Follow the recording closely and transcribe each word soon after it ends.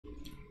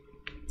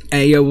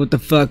Hey yo, what the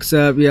fuck's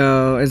up,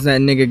 yo? It's that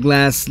nigga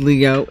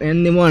GLASSLEO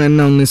and the one and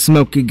only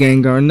Smokey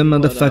Gengar in the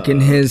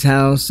motherfucking his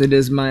house. It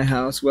is my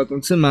house. Welcome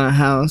to my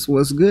house.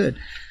 What's good?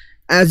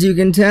 As you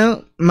can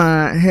tell,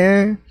 my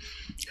hair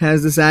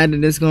has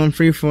decided it's going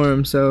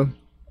freeform, so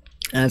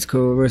that's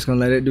cool. We're just gonna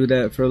let it do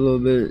that for a little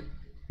bit.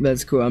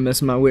 That's cool. I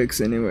miss my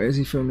wigs anyways,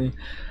 you feel me?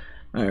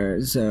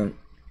 Alright, so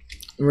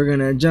we're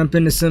gonna jump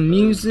into some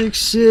music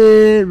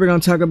shit. We're gonna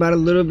talk about a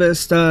little bit of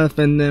stuff,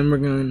 and then we're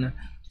gonna,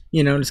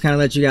 you know, just kind of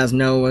let you guys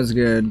know what's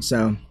good.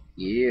 So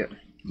yeah,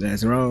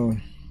 let's roll.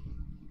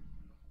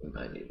 We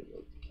might need to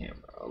move the camera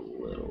a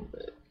little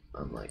bit.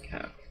 I'm like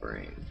half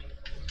framed.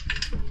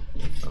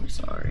 I'm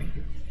sorry.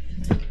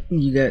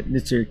 You got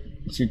it's your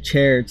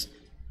chair. It's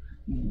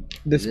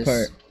this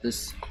part.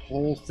 This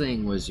whole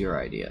thing was your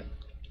idea.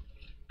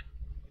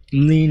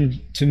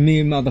 Lean to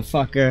me,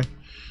 motherfucker.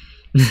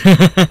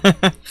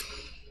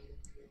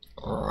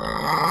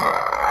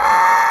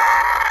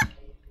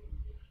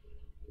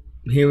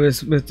 He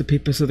was with the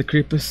peepers of the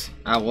creepers.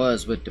 I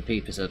was with the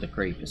peepers of the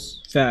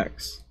creepers.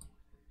 Facts.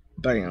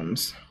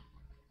 Bams.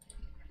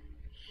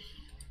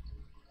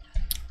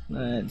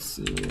 Let's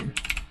see.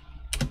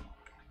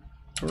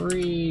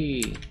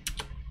 Free.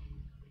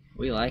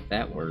 We like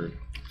that word.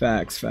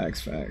 Facts,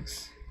 facts,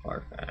 facts.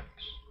 Car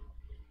facts.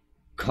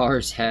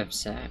 Cars have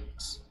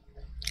sacks.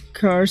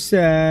 Car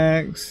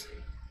sacks.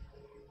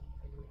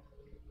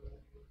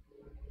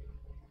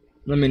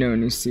 Let me know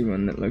when you see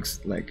one that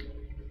looks like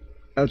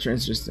ultra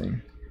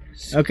interesting.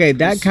 Okay,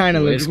 that kind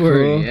of looks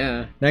cool.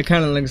 Yeah. That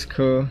kind of looks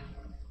cool.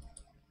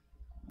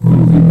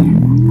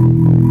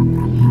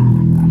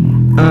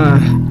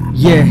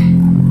 Yeah.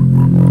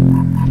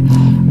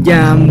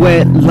 Yeah, I'm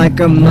wet like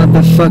a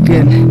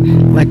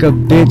motherfucking, like a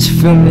bitch,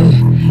 feel me?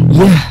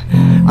 Yeah,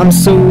 I'm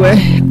so wet.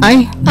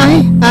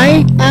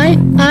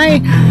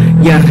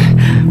 Yeah,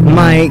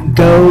 might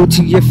go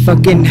to your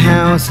fucking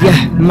house.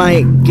 Yeah,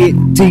 might get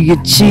to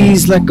your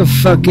cheese like a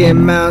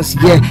fucking mouse.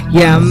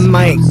 Yeah, I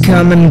might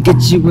come and get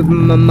you with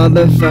my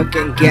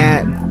motherfucking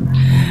cat.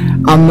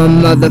 I'm a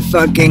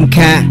motherfucking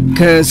cat,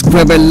 cause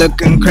Clever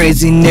looking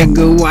crazy,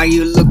 nigga. Why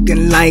you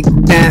looking like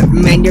that?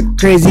 Man, your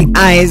crazy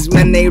eyes,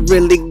 man, they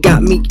really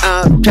got me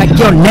up. Track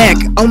your neck,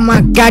 oh my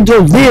god,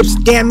 your lips,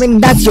 damn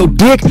it, that's your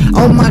dick.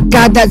 Oh my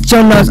god, that's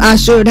your nose, I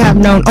should have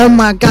known. Oh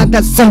my god,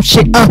 that's some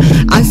shit,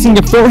 I seen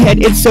your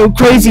forehead, it's so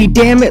crazy.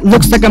 Damn, it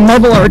looks like a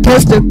marble or a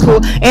testicle.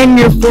 And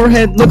your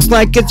forehead looks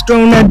like it's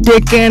grown a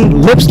dick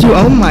and lips too.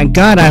 Oh my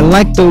god, I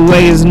like the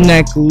way his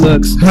neck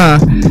looks, huh?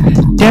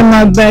 Damn,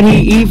 I bet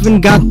he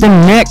even got the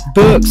neck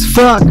books.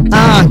 Fuck,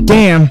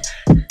 damn.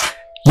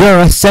 You're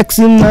a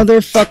sexy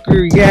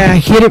motherfucker, yeah.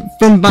 Hit it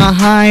from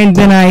behind,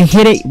 then I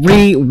hit it,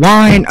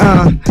 rewind,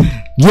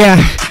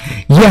 yeah,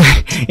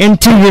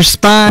 into your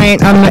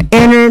spine. I'm an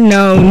inner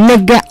no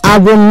nigga, I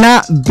will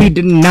not be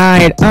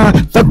denied.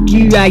 Fuck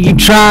you, yeah, you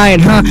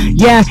tried, huh?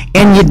 Yeah,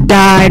 and you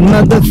died,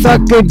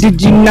 motherfucker.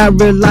 Did you not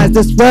realize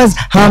this was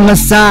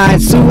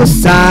homicide,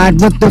 suicide?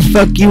 What the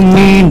fuck you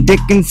mean? Dick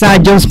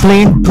inside your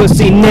spleen,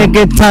 pussy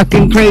nigga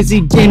talking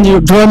crazy. Can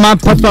you draw my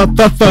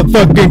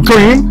fucking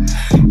cream?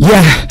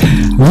 Yeah,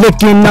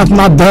 licking off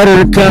my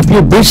buttercup.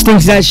 Your bitch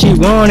thinks that she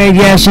want it,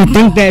 yeah, she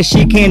think that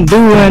she can't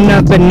do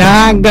enough, but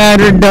now I got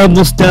her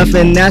double stuff,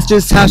 and that's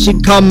just how she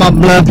called my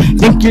bluff.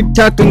 Think you're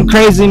talking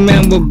crazy,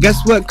 man? Well, guess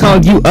what?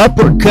 Called you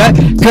uppercut,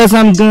 cause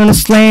I'm gonna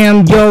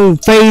slam your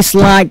face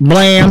like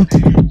blam.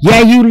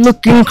 Yeah, you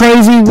looking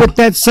crazy with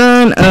that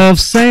son of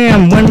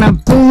Sam. When I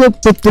pull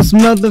up with this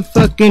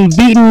motherfucking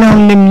beating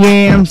on them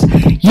yams,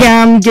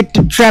 yeah, I'm get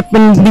to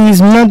trapping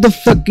these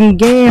motherfucking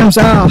gams.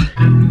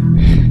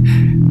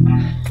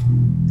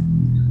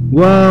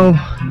 Whoa,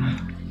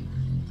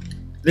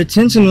 the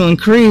tension will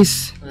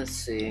increase. Let's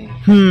see.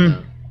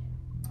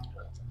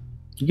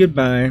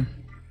 Goodbye.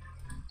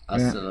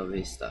 Hasta la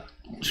vista.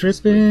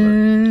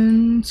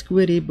 Trippin'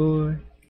 Squiddy boy.